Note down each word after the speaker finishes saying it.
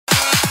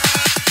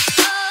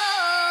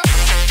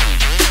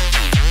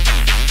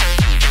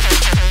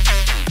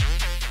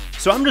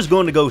So I'm just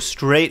going to go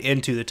straight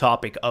into the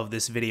topic of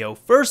this video.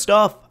 First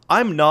off,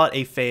 I'm not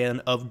a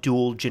fan of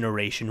dual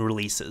generation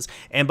releases.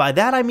 And by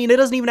that I mean it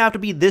doesn't even have to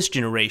be this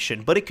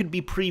generation, but it could be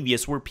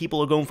previous where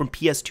people are going from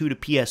PS2 to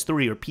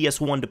PS3 or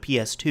PS1 to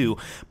PS2.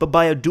 But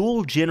by a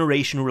dual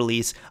generation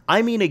release,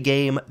 I mean a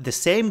game, the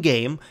same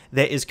game,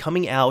 that is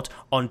coming out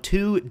on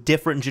two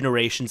different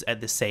generations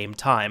at the same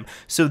time.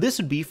 So this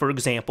would be, for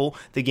example,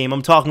 the game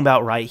I'm talking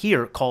about right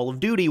here, Call of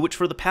Duty, which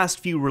for the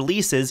past few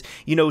releases,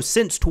 you know,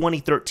 since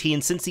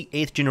 2013, since the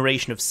 8th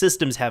generation of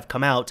systems have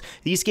come out,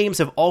 these games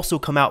have also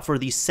come out for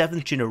the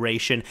 7th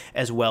generation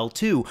as well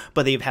too,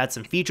 but they've had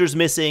some features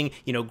missing,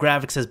 you know,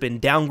 graphics has been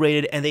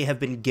downgraded, and they have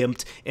been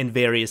gimped in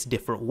various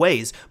different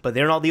ways. But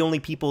they're not the only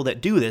people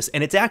that do this,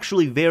 and it's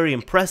actually very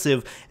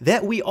impressive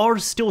that we are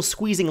still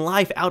squeezing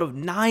life out of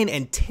 9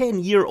 and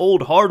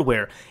 10-year-old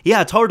hardware.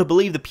 Yeah, it's hard to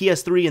believe the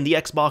PS3 and the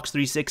Xbox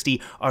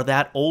 360 are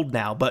that old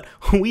now, but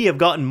we have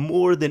gotten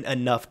more than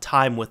enough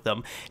time with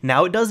them.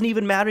 Now, it doesn't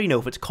even matter, you know,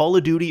 if it's Call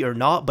of Duty or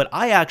not, but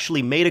I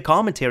actually made a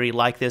commentary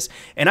like this,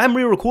 and I'm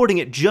re-recording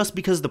it just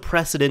because of the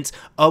precedence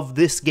of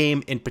this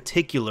game in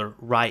particular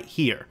right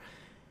here.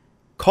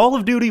 Call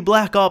of Duty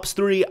Black Ops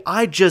 3,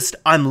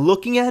 I'm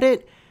looking at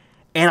it,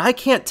 and I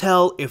can't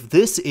tell if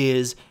this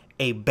is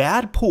a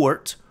bad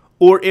port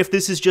or if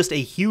this is just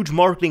a huge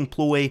marketing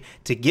ploy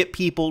to get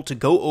people to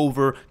go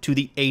over to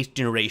the 8th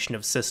generation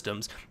of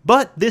systems.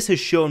 But this has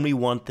shown me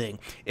one thing.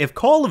 If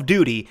Call of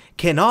Duty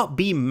cannot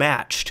be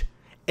matched,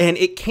 and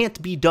it can't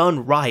be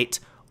done right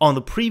on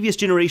the previous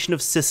generation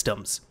of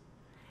systems,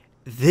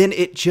 then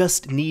it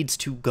just needs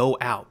to go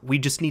out. We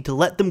just need to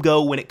let them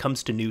go when it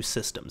comes to new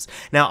systems.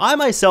 Now, I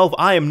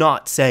am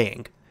not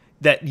saying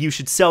that you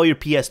should sell your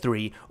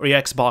PS3 or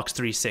your Xbox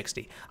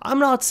 360. I'm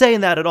not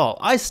saying that at all.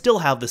 I still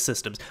have the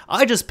systems.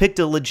 I just picked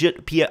up a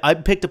legit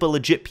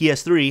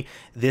PS3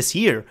 this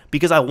year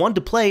because I wanted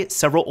to play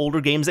several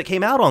older games that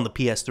came out on the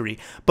PS3.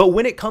 But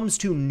when it comes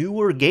to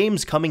newer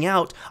games coming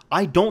out,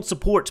 I don't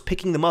support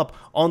picking them up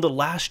on the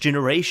last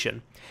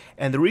generation.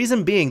 And the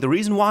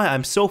reason why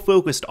I'm so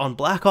focused on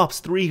Black Ops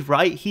 3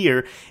 right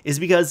here is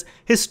because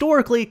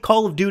historically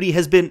Call of Duty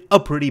has been a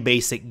pretty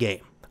basic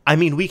game. I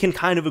mean, we can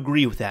kind of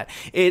agree with that.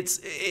 It's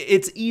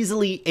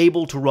easily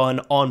able to run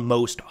on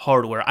most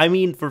hardware. I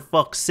mean, for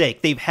fuck's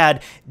sake, they've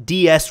had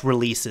DS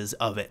releases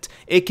of it.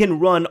 It can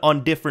run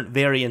on different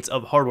variants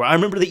of hardware. I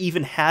remember they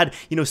even had,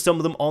 you know, some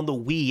of them on the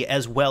Wii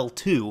as well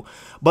too.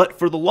 But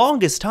for the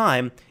longest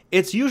time,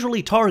 it's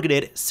usually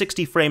targeted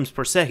 60 frames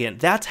per second.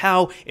 That's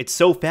how it's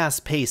so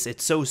fast-paced,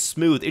 it's so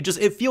smooth.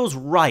 It feels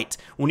right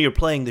when you're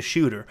playing the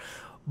shooter.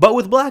 But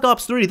with Black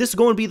Ops 3, this is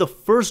going to be the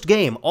first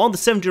game on the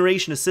 7th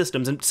generation of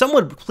systems, and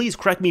someone please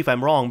correct me if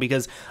I'm wrong,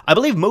 because I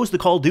believe most of the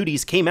Call of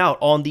Duties came out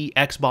on the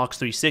Xbox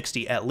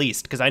 360 at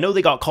least, because I know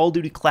they got Call of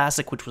Duty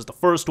Classic, which was the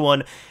first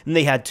one, and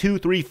they had 2,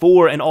 3,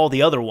 4, and all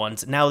the other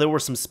ones. Now, there were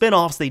some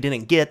spin-offs they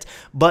didn't get,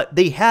 but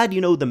they had, you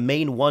know, the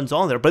main ones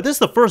on there. But this is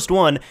the first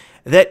one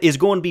that is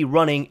going to be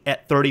running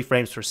at 30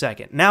 frames per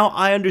second. Now,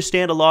 I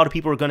understand a lot of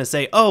people are going to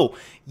say, oh,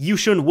 you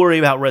shouldn't worry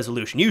about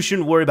resolution, you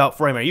shouldn't worry about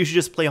frame rate, you should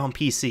just play on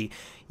PC.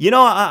 You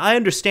know, I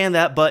understand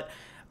that, but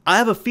I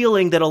have a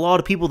feeling that a lot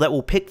of people that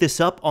will pick this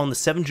up on the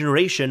 7th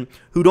generation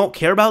who don't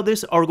care about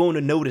this are going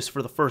to notice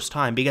for the first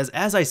time. Because,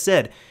 as I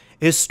said,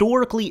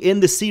 historically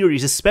in the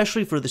series,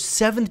 especially for the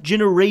 7th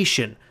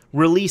generation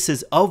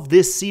releases of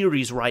this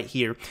series right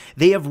here,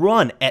 they have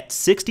run at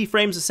 60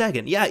 frames a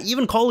second. Yeah,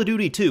 even Call of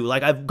Duty 2,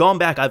 like I've gone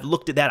back, I've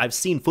looked at that, I've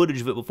seen footage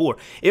of it before.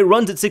 It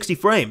runs at 60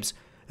 frames.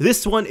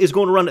 This one is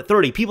going to run at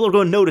 30. People are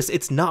going to notice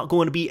it's not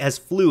going to be as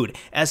fluid,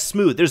 as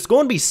smooth. There's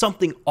going to be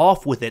something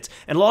off with it,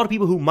 and a lot of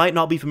people who might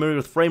not be familiar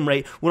with frame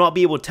rate will not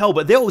be able to tell,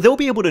 but they'll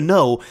be able to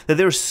know that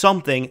there's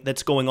something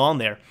that's going on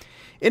there.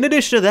 In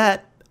addition to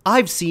that,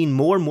 I've seen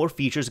more and more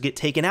features get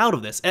taken out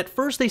of this. At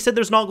first, they said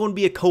there's not going to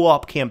be a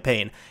co-op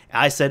campaign.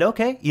 I said,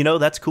 okay, you know,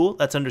 that's cool,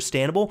 that's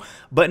understandable.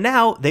 But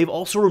now, they've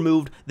also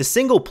removed the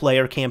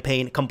single-player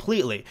campaign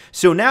completely.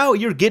 So now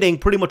you're getting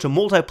pretty much a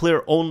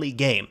multiplayer-only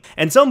game.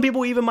 And some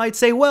people even might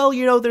say, well,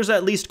 you know, there's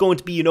at least going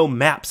to be, you know,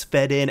 maps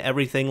fed in,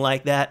 everything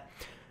like that.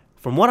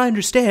 From what I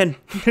understand,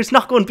 there's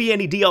not going to be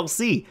any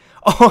DLC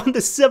on the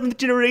 7th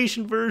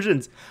generation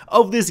versions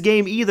of this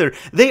game either.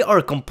 They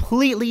are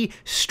completely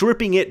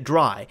stripping it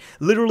dry.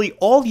 Literally,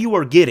 all you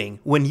are getting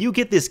when you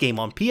get this game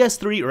on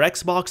PS3 or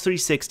Xbox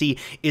 360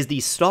 is the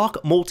stock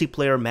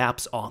multiplayer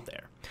maps on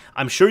there.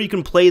 I'm sure you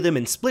can play them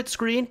in split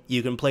screen,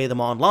 you can play them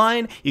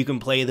online, you can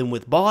play them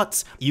with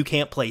bots, you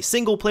can't play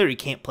single player, you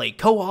can't play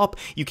co-op,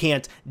 you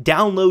can't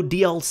download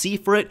DLC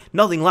for it,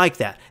 nothing like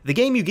that. The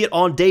game you get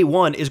on day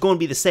one is going to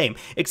be the same,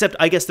 except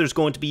I guess there's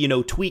going to be, you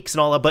know, tweaks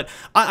and all that, but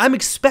I'm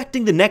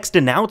expecting the next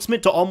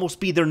announcement to almost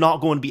be they're not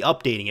going to be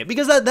updating it,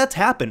 because that's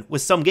happened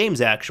with some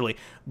games actually.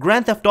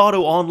 Grand Theft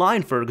Auto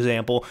Online, for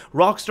example,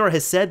 Rockstar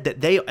has said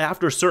that they,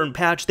 after a certain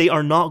patch, they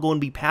are not going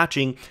to be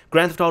patching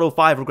Grand Theft Auto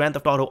 5 or Grand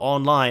Theft Auto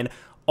Online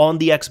on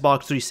the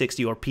Xbox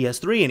 360 or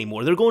PS3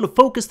 anymore. They're going to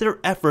focus their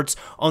efforts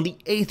on the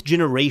 8th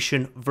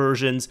generation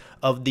versions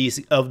of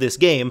this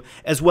game,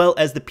 as well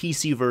as the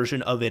PC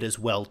version of it as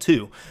well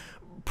too.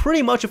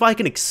 pretty much, if I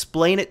can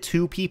explain it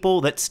to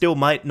people that still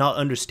might not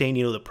understand,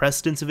 the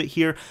precedence of it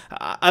here,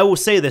 I will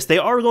say this: they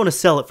are going to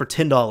sell it for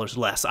 $10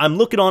 less. I'm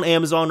looking on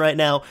Amazon right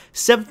now.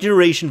 7th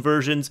generation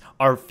versions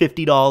are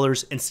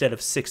 $50 instead of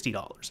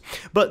 $60.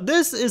 But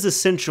this is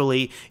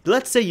essentially,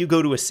 let's say you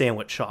go to a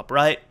sandwich shop,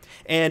 right?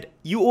 And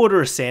you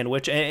order a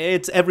sandwich, and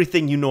it's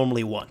everything you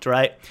normally want,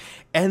 right?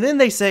 And then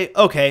they say,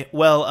 okay,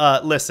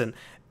 well, listen,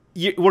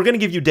 we're going to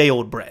give you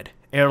day-old bread.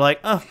 And you're like,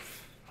 oh,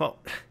 well,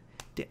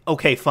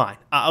 okay, fine.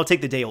 I'll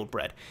take the day-old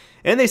bread.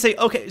 And they say,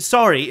 okay,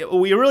 sorry,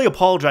 we really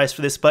apologize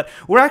for this, but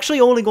we're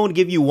actually only going to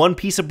give you 1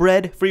 piece of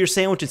bread for your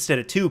sandwich instead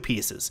of 2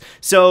 pieces.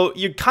 So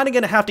you're kind of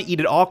going to have to eat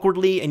it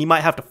awkwardly, and you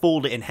might have to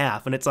fold it in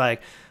half. And it's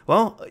like,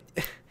 well,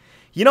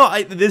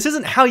 this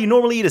isn't how you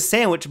normally eat a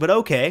sandwich, but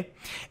okay.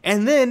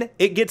 And then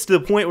it gets to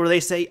the point where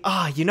they say,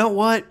 you know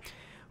what?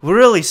 We're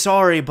really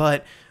sorry,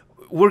 but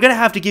we're going to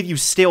have to give you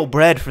stale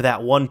bread for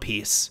that 1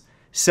 piece.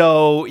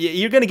 So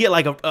you're going to get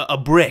like a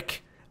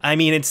brick. I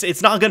mean,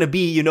 it's not going to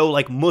be,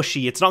 like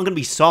mushy. It's not going to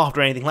be soft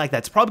or anything like that.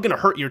 It's probably going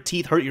to hurt your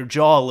teeth, hurt your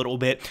jaw a little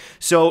bit.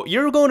 So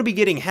you're going to be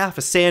getting half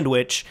a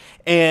sandwich,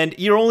 and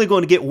you're only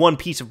going to get 1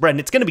 piece of bread, and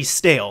it's going to be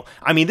stale.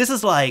 I mean, this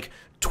is like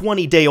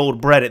 20-day-old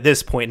bread at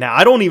this point now.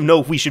 I don't even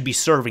know if we should be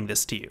serving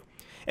this to you.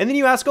 And then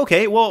you ask,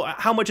 okay, well,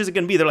 how much is it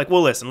going to be? They're like,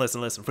 well,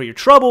 listen. For your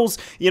troubles,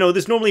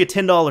 there's normally a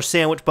 $10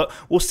 sandwich, but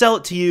we'll sell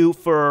it to you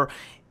for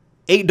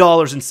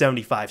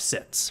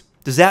 $8.75.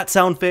 Does that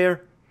sound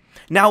fair?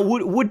 Now,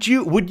 would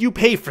you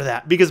pay for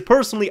that? Because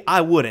personally,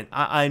 I wouldn't.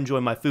 I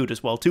enjoy my food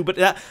as well, too,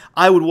 but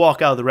I would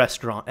walk out of the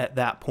restaurant at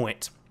that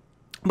point.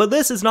 But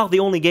this is not the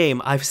only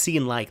game I've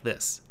seen like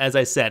this. As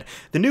I said,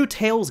 the new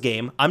Tales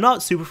game, I'm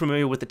not super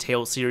familiar with the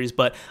Tales series,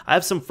 but I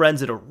have some friends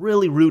that are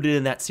really rooted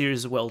in that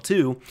series as well,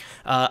 too.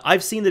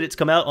 I've seen that it's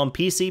come out on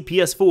PC,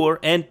 PS4,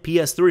 and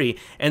PS3,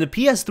 and the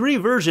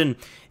PS3 version,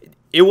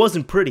 it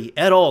wasn't pretty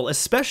at all.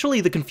 Especially,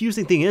 the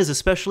confusing thing is,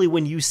 especially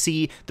when you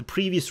see the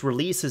previous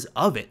releases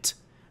of it,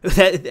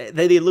 that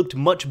they looked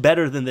much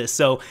better than this.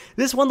 So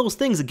this is one of those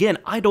things, again,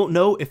 I don't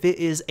know if it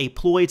is a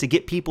ploy to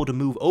get people to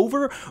move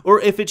over,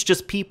 or if it's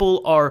just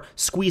people are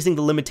squeezing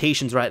the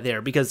limitations right there.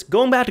 Because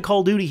going back to Call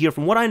of Duty here,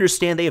 from what I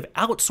understand, they have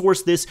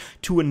outsourced this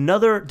to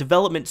another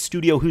development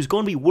studio who's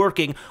going to be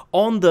working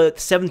on the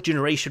 7th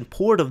generation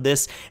port of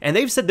this, and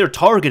they've said they're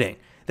targeting.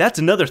 That's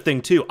another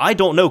thing, too. I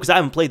don't know because I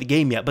haven't played the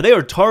game yet, but they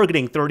are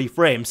targeting 30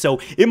 frames, so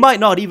it might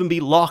not even be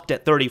locked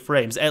at 30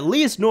 frames. At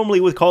least normally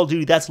with Call of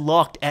Duty, that's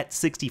locked at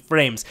 60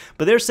 frames,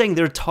 but they're saying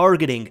they're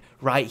targeting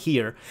right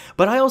here.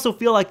 But I also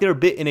feel like they're a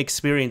bit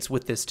inexperienced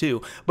with this,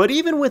 too. But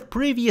even with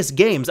previous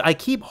games, I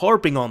keep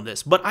harping on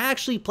this, but I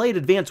actually played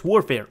Advanced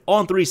Warfare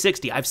on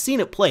 360. I've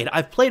seen it played.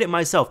 I've played it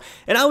myself,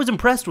 and I was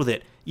impressed with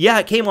it. Yeah,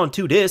 it came on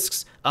 2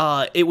 discs.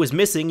 It was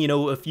missing,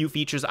 a few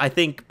features.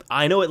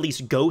 I know at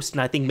least Ghost, and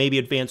I think maybe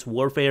Advanced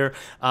Warfare,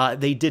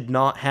 they did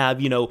not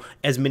have,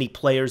 as many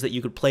players that you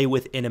could play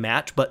with in a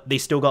match, but they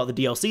still got the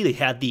DLC. They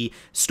had the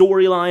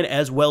storyline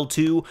as well,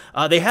 too.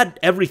 They had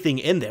everything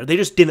in there. They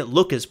just didn't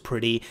look as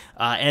pretty,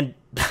 and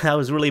that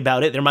was really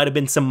about it. There might have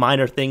been some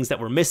minor things that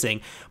were missing.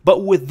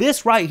 But with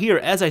this right here,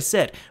 as I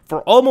said,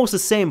 for almost the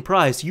same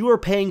price, you are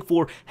paying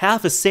for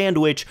half a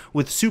sandwich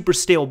with super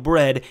stale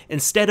bread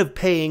instead of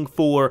paying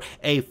for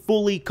a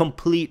fully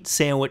complete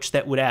sandwich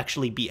that would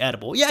actually be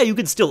edible. Yeah, you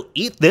can still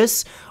eat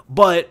this,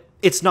 but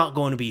it's not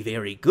going to be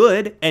very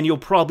good, and you'll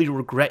probably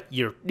regret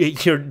your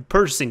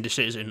purchasing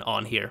decision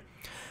on here.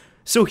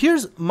 So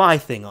here's my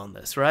thing on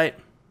this, right?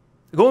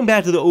 Going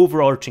back to the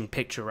overarching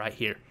picture right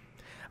here.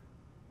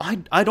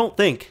 I don't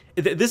think,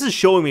 this is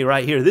showing me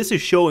right here, this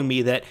is showing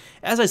me that,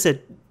 as I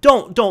said,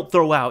 don't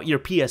throw out your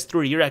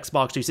PS3, your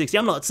Xbox 360.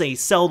 I'm not saying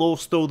sell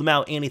those, throw them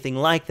out, anything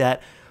like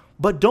that,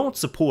 but don't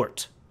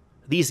support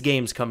these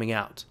games coming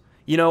out.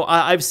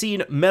 I've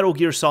seen Metal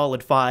Gear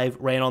Solid 5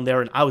 ran on there,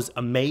 and I was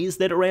amazed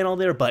that it ran on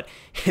there, but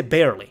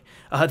barely.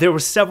 There were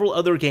several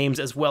other games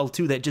as well,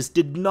 too, that just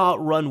did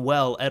not run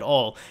well at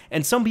all.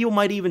 And some people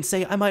might even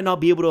say, I might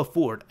not be able to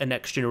afford a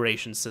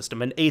next-generation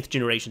system, an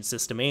 8th-generation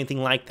system, anything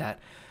like that.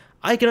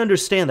 I can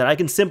understand that. I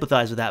can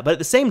sympathize with that. But at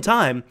the same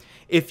time,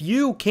 if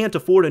you can't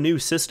afford a new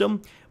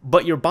system,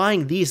 but you're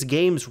buying these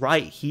games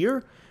right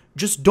here,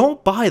 just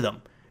don't buy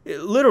them.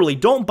 Literally,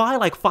 don't buy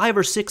like 5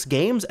 or 6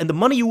 games, and the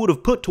money you would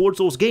have put towards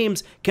those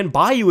games can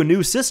buy you a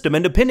new system,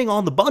 and depending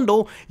on the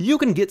bundle, you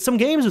can get some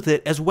games with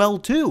it as well,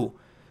 too.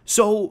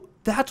 So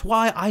that's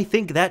why I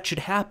think that should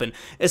happen,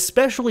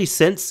 especially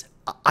since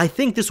I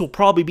think this will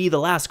probably be the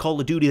last Call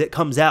of Duty that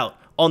comes out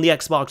on the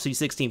Xbox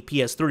 360 and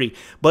PS3.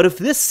 But if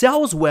this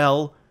sells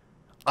well,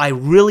 I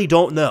really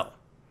don't know.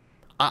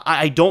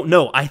 I don't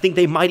know. I think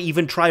they might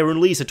even try to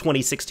release a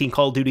 2016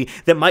 Call of Duty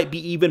that might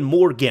be even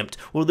more gimped,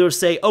 where they'll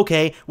say,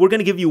 okay, we're going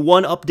to give you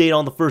one update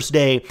on the first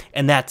day,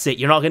 and that's it.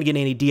 You're not going to get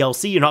any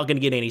DLC, you're not going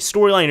to get any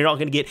storyline, you're not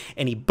going to get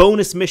any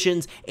bonus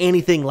missions,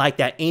 anything like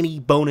that, any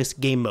bonus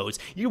game modes.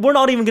 We're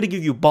not even going to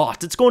give you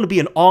bots. It's going to be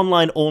an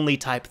online-only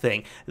type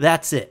thing.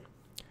 That's it.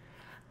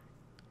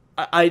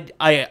 I'm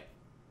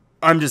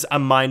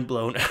mind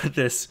blown at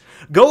this.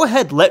 Go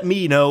ahead, let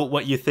me know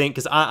what you think,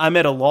 because I'm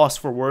at a loss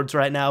for words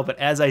right now, but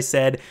as I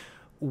said,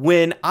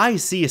 when I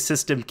see a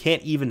system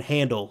can't even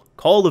handle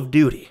Call of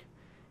Duty,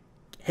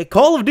 hey,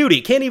 Call of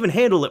Duty can't even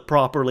handle it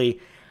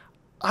properly,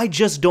 I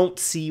just don't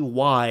see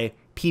why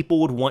people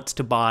would want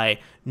to buy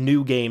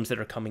new games that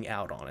are coming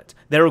out on it,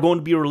 that are going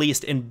to be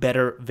released in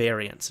better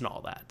variants and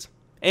all that.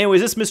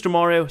 Anyways, this is Mr.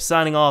 Mario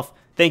signing off.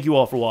 Thank you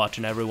all for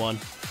watching, everyone.